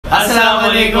अस्सलाम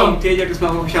वालेकुम।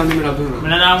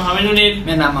 मेरा नाम हमीदुद्दीन।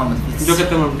 मेरा नाम मोहम्मद। जो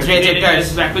कहते हैं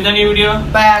back with a new video.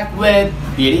 Back with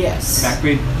BDS. Back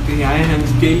with I am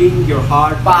stealing your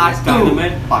heart Part 2.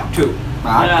 Dynamite Part 2.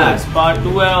 Part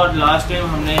 2 है और लास्ट टाइम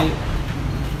हमने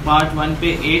पार्ट 1 पे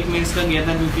 8 मिनट्स का किया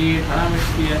था क्योंकि 18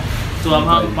 मिनट्स किया। तो अब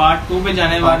हम पार्ट 2 पे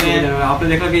जाने वाले हैं। आपने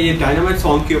देखा कि ये डायनामाइट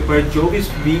सॉन्ग के ऊपर जो भी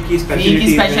वी की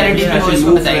स्पेशलिटी है वो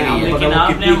इसमें बताई गई है। लेकिन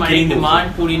आपने हमारी डिमांड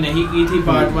पूरी नहीं की थी।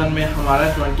 पार्ट 1 में हमारा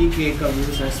 20K का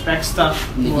व्यूज एक्सपेक्ट्स था,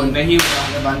 वो नहीं हुआ।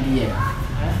 बंद किया है,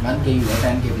 बंद किया हुआ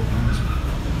 10K पे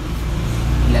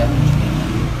 11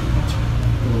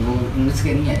 तो वो 19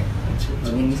 के नहीं है। अच्छा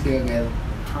 19 के का गया।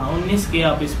 हाँ 19 के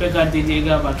आप इस पे कर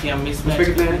दीजिएगा, बाकी हम इस पे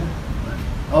कितने हैं?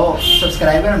 ओ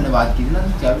सब्सक्राइबर हमने बात की थी ना,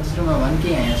 तो सिस्टम में 1K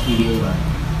आए इस वीडियो के बाद।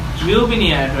 व्यू भी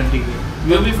नहीं आया 20K,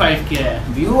 व्यू भी 5K आया।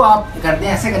 व्यू आप करते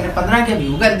हैं ऐसे करते 15 के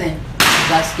व्यू कर दें,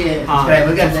 10 के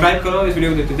सब्सक्राइबर कर दें। सब्सक्राइब करो इस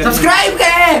वीडियो को देखते हैं। सब्सक्राइब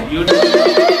करें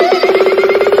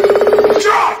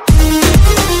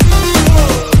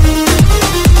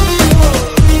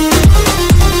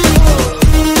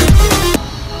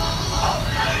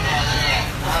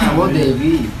वो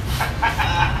देवी।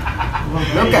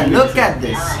 Look at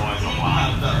this.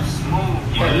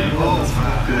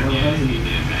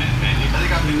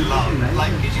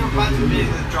 Like, could you imagine being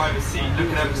in the driver's seat,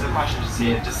 looking over to the passenger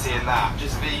seat, and just seeing that,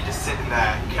 just me, just sitting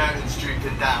there, curtains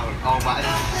drooping down. Oh my!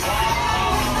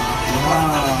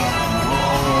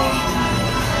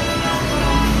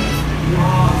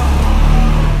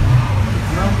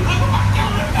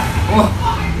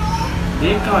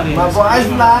 My boy's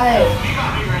live.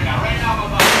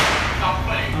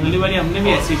 अगली बारी हमने भी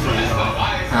ऐसे ही किया।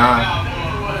 हाँ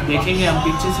देखेंगे हम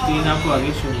पीछे स्क्रीन आपको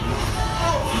आगे शो करेंगे।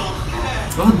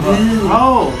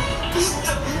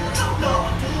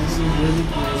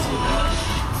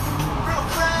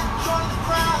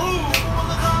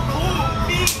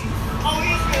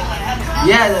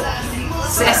 Yeah,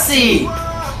 sassy.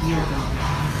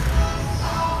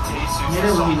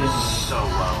 मेरे वही ले So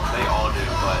well, they all do,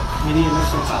 but मेरी अलग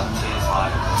से about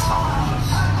𝐇𝐎𝐴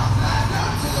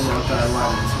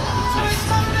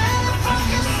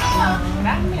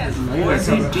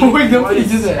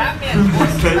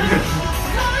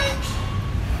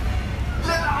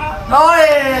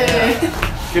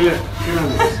Kill it.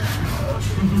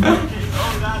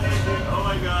 Oh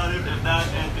my god, if that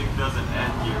ending doesn't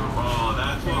end you, oh,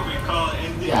 that's what we call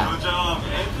ending Yeah. your job.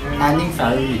 Ending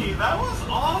salary. That was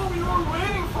all we were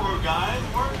waiting for, guys,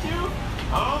 weren't you?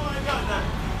 Oh my god, that...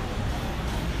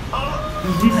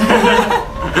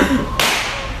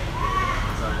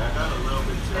 Sorry, I got a little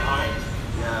bit too hyped.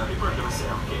 Yeah, people are gonna say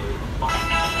I'm gay.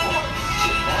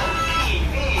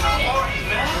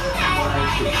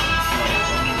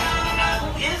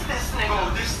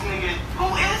 Who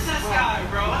is this guy,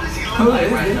 bro? What does he look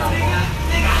like right now?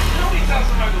 Nigga, I know he talks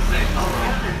about the same.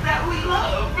 That we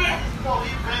love, man. No,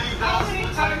 he really does. He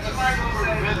talks about the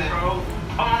villain, bro.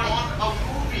 On a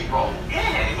movie, bro.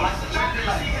 Yeah, like the Joker.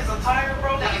 You see his attire,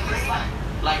 bro?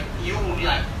 Like you,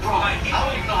 like, bro. I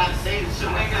don't even know how to say this shit.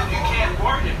 Nigga, you can't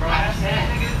word it, bro. I can't,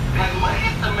 nigga. Like, look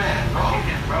at the man, bro.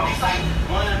 He's like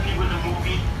one of the people in the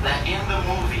movie that in the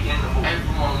movie,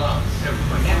 everyone loves.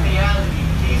 Everybody. In reality,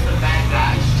 he's the bad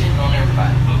guy, shitting on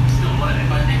everybody. But we still love it.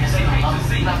 But niggas say hate to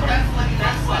see.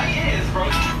 That's what he is, bro.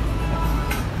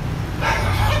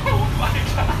 Oh my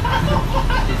god.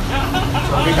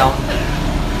 Sorry down.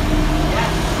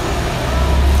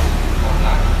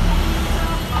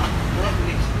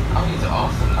 I mean, it's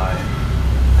awesome night.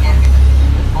 Yeah,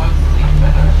 his voice is even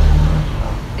better.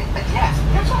 Yes,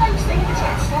 that's what I was thinking. It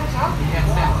stands out. Yeah, it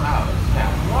stands out. Yeah.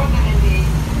 More than in the...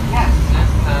 Yes.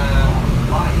 It's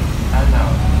light. I know.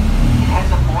 It has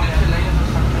a voice related to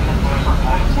something that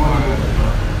voice more.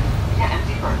 Yeah, and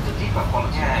deeper. It's a deeper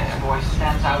quality. Yeah, his voice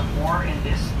stands out more in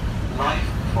this live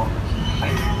performance.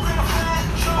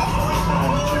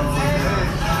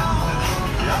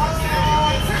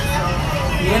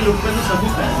 ये look पे तो सभी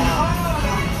fan हैं।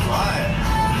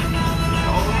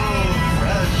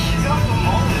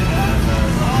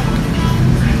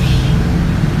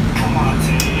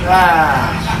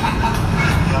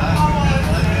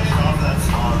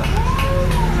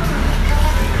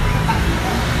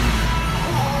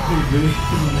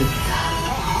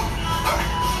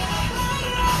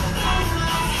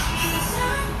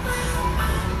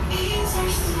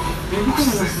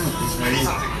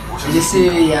 You see,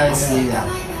 yeah, I see that.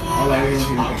 All I really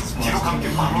think is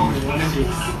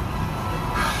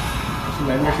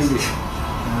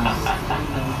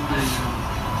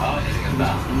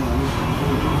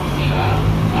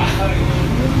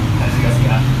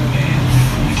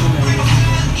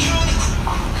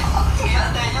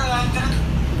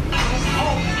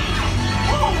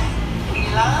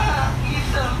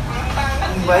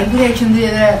mobile भी reaction दे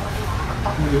रहा है।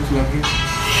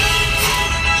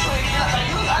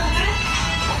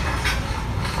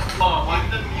 Watch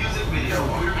the music video.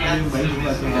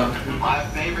 My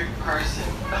favorite person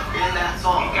in that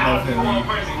song. One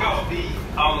person go.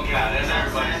 Oh god, that's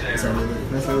everybody's favorite.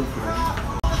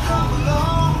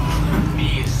 Me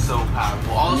is so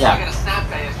powerful. Also, I got a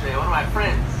Snapchat yesterday. One of my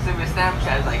friends sent me a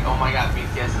Snapchat. Like, oh my god,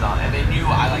 BTS is on, and they knew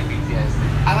I like BTS.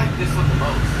 I like this one the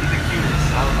most. He's the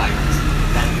cutest. And I was like,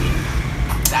 that's me.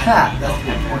 That's me. That's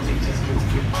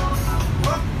cute.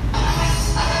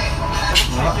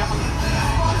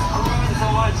 So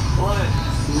much. Love it.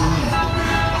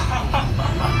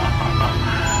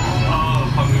 Oh,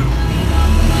 fuck you.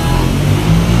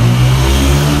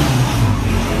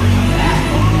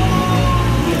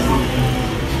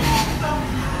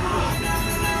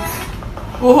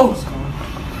 Oh!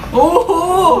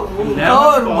 Oh!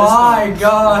 Oh my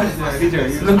god!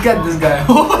 Look at this guy.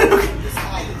 Oh, look.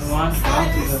 One down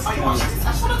to the sky. I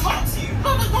just want to talk to you.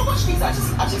 No, watch these. I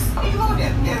just, ignore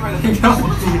them. Get rid of them.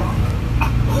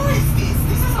 Who is this?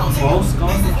 This is not Taehyung.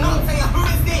 This is not Taehyung. Who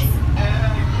is this?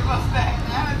 Give us back.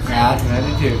 Yeah,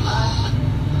 attitude.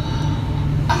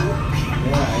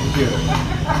 Yeah, attitude.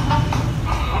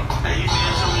 Hey, you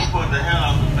did show me put the hell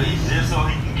off the face just so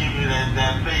he can give you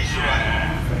that face,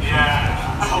 right?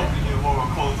 Yeah. I hope you get more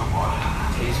close up on it.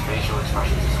 His facial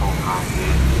expressions is so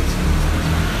confident.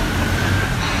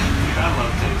 Dude, I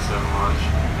love Tay so much.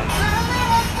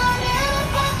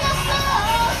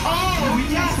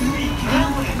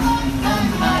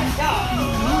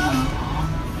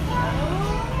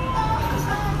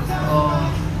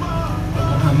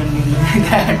 हमें नहीं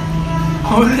लगता है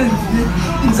और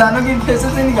इंसानों की face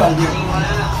से निकाल दिया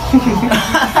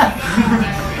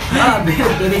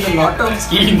there is a lot of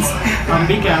schemes. हम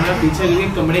भी कैमरा पीछे लेके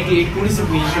कमरे की एक पूरी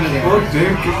स्क्रीन पे लगा और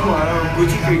देख कितना आया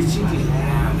कुछ कैची की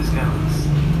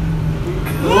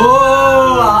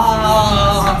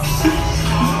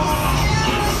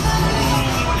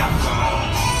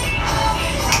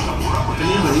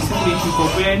इतनी बड़ी स्क्रीन की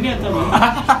कॉपीराइट नहीं आता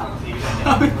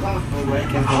भाई mobile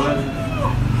controller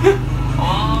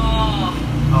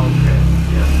Okay,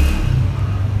 yeah.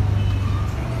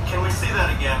 Can we see that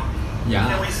again? Yeah.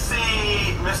 Can we see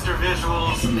Mr.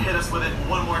 Visuals hit us with it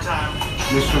one more time?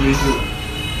 Mr. Visual.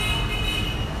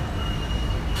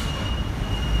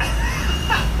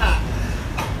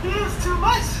 It's too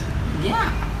much.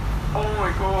 Yeah. Oh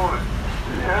my god.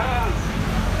 Yes.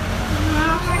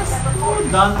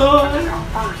 दांतों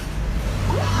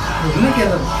Look at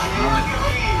them.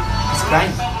 It's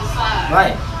crying. Why?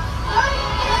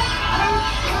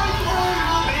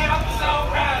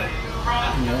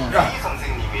 이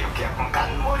선생님이 이렇게 약간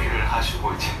깐머리를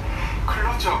하시고 이제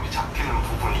클로즈업이 잡히는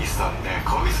부분이 있었는데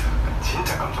거기서 약간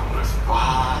진짜 깜짝 놀랐어요. 와,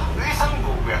 의상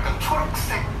보고 약간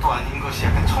초록색도 아닌 것이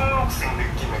약간 청록색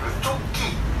느낌의 그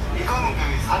조끼. 이거는 그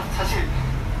사실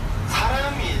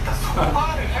사람이 일단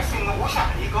소화를 할 수 있는 옷이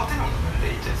아니거든요. 근데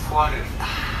이제 소화를 딱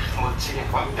멋지게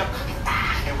완벽하게 딱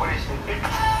해버리시는데.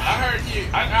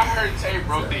 I heard Tay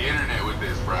broke the internet with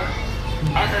this, bro.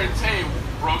 I heard Tay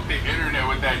broke the internet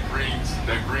with that green suit.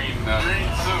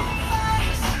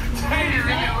 Tay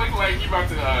really looked like he about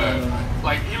to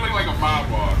he looked like a mob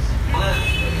boss.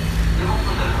 일본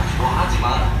분들은 좋아하지만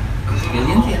그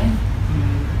중에서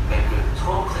그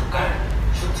초록 색깔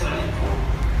슈트를 입고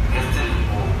베스트를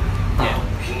입고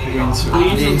빈님이랑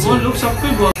वो लोग सब पे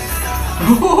बहुत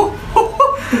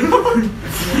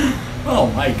Oh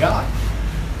my god.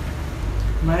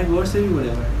 मैं गौर से भी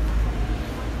बोला भाई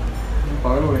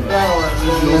पागल हो गया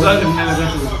योगा करने लगा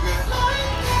तू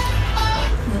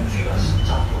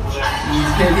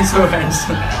He's really so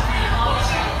handsome.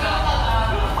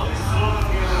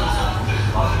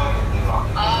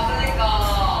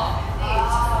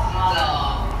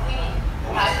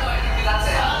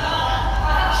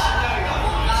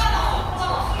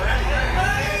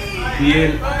 ये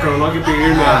कोरोना के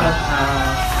पीरियड में आया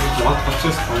बहुत अच्छा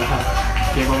स्थान था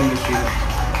केपॉप इंडस्ट्री का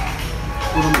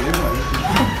पूरा मेरे भाई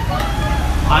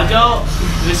आ जाओ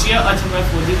रशिया अच्छा मैं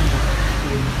phone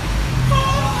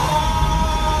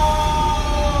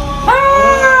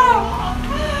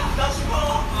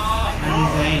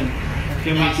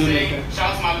Okay, me too later.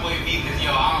 Shout out to my boy V, cause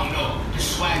yo, I don't know. The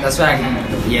swag. That's why I can.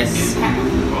 Yes.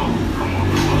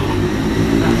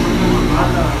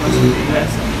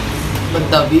 But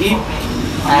the V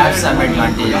have some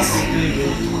advantages.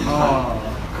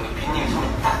 그 빈님 손이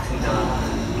딱 등장하고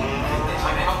근데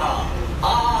저희 멤버가 아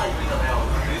이거잖아요.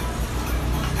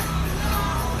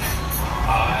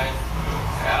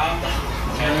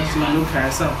 And you look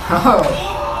handsome.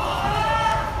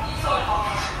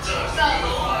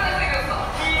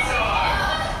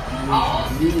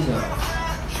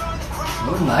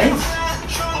 Oh, nice.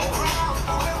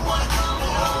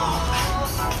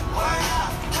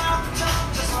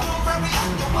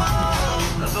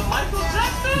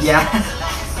 Yeah.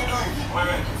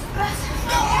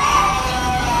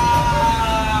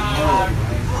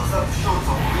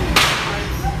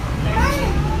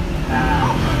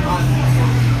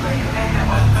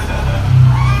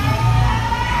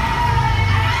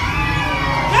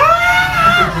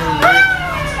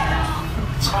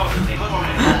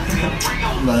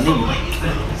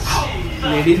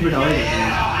 Ladies बिठाओ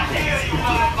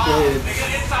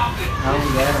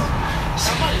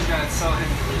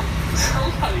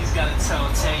Somebody's gotta tell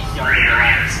Taehyung to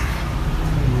relax.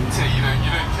 Tay, you done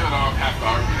killed off half the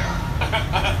army now.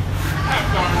 Half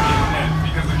the army is dead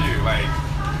because of you. Like,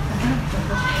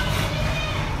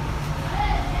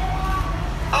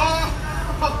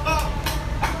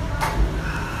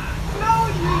 No,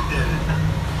 you didn't.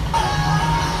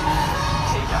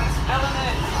 Taehyung's feeling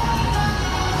it.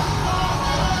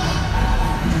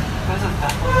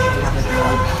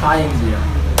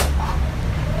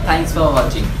 Thanks for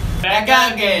watching. Back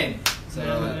again. So,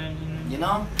 you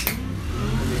know,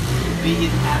 we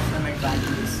have some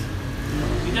advantages.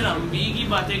 इधर हम B की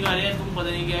बातें कर रहे हैं, तुम पता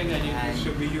नहीं क्या कर रहे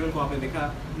हो। विजुअल को आपने देखा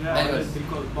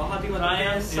बिल्कुल बहुत ही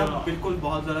सब बिल्कुल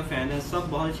बहुत ज़्यादा फैन है, सब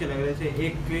बहुत अच्छे लग रहे थे।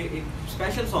 एक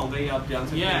स्पेशल सॉन्ग है, आप जान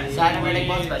सकते हैं। Dynamite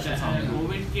बहुत स्पेशल सॉन्ग है।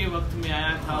 कोविड के वक्त में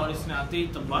आया था और इसने आते ही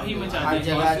तबाही मचा दी। हर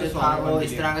जगह जो था वो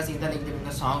इस तरह का सीन था, लेकिन जब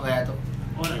इनका सॉन्ग आया तो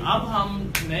और अब हम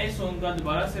नए सॉन्ग का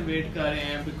दोबारा से वेट कर रहे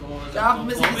हैं बिकॉज़ आप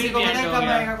में से किसी को पता है कब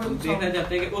आएगा कोई देखना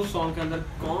चाहते हैं कि उस सॉन्ग के अंदर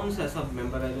कौन सा सब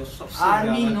मेंबर है जो सबसे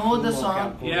army know the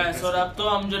song. Yes, और अब तो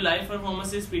हम जो लाइव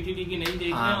परफॉर्मेंसेस पीटीटी की नहीं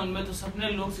देख रहे हैं उनमें तो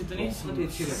सबने लोग इतनी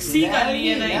सी कर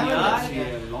लिए ना यार।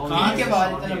 कहां के बाल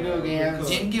इतने लंबे हो गए हैं,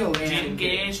 जिनके हो गए हैं,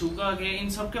 जिनके शुगा के इन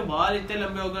सब के बाल इतने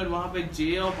लंबे हो गए। वहां पे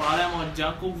𝐿𝐿 और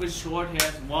Jacob with short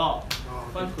hair, wow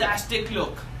fantastic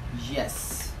look. Yes,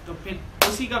 तो फिर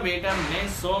उसी का वेट है नए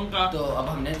सॉन्ग का। तो अब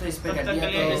हमने तो इस पे कर दिया,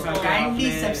 तो तो काइंडली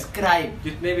सब्सक्राइब,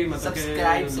 जितने भी मतलब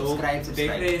सब्सक्राइब देख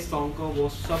रहे हैं इस सॉन्ग को, वो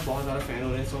सब बहुत ज़्यादा फैन हो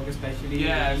रहे हैं सॉन्ग के, स्पेशली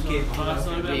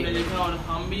हमने देखा और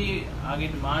हम भी आगे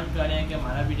डिमांड कर रहे हैं कि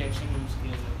हमारा भी रिएक्शन यूज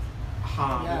किया जाए।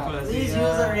 हाँ, please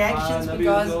use the reactions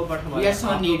because we are so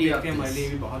needy of this. हमारे लिए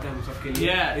भी बहुत है हम सबके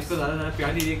लिए। इसको ज़्यादा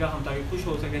प्यार दीजिएगा हम ताकि खुश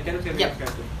हो सकें। चैनल से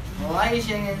सब्सक्राइब करें। Why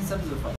sharing and subscribe?